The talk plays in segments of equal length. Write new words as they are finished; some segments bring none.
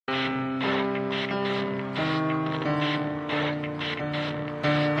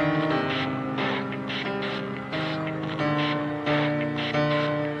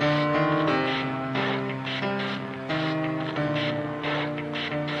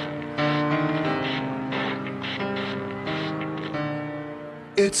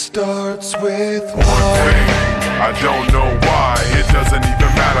It starts with one thing, I don't know why. It doesn't even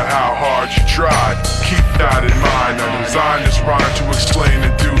matter how hard you try. Keep that in mind. I designed this rhyme to explain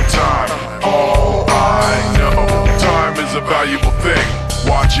in due time. All I know, time is a valuable thing.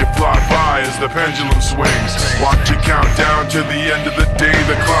 Watch it fly by as the pendulum swings. Watch it count down to the end of the day.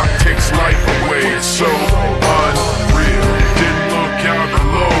 The clock takes life away. It's so unreal. Didn't look out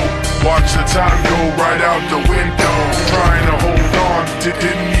below. Watch the time go right out the window. Trying to hold on to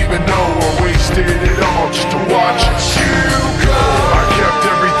didn't even know, or wasted it all just to watch you go. I kept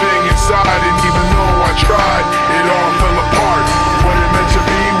everything inside, and even though I tried, it all fell apart. What it meant to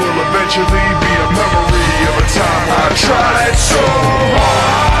be will eventually be a memory of a time I tried so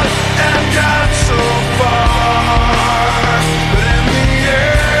hard and got so far, but in the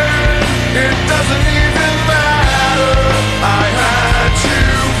end, it doesn't even matter. I had to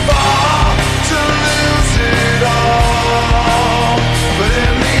fall to lose it all, but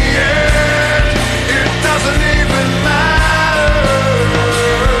in the end, it doesn't even matter.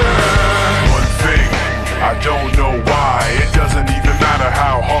 One thing, I don't know why. It doesn't even matter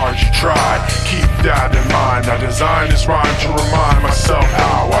how hard you try. Keep that in mind. I designed this rhyme to remind myself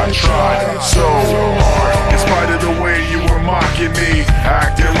how I tried so hard. In spite of the way you were mocking me,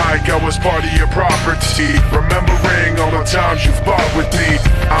 acting like I was part of your property, remembering all the times you fought with me,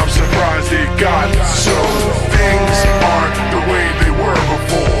 I'm surprised it got so. Things aren't the way they were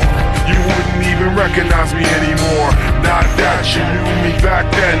before. You wouldn't even recognize me anymore. Not that you knew me back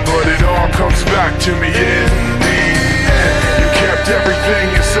then, but it all comes back to me in the end. You kept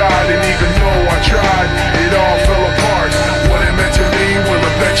everything inside, and even though I tried, it all fell apart. What it meant to me will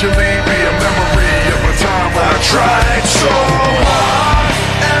eventually be a memory of a time when I tried so hard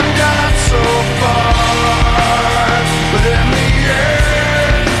and got so far, but in the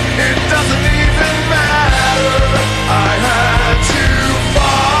end, it doesn't even matter. I had to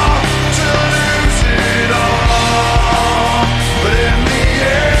fall to lose it all, but in the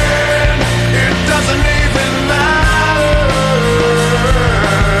end, it doesn't even matter.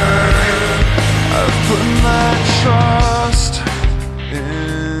 I've put my trust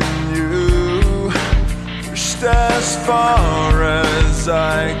in you, pushed as far as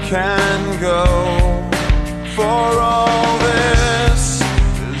I can go. For all this,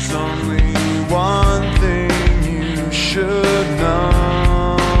 there's only one thing you should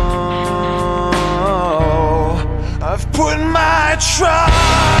know. I've put my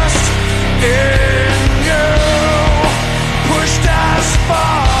trust in you, pushed as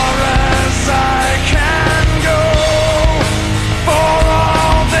far as I can go. For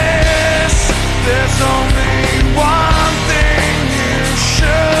all this, there's only one thing you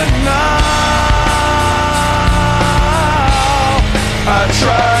should know. I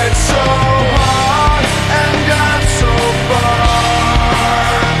tried so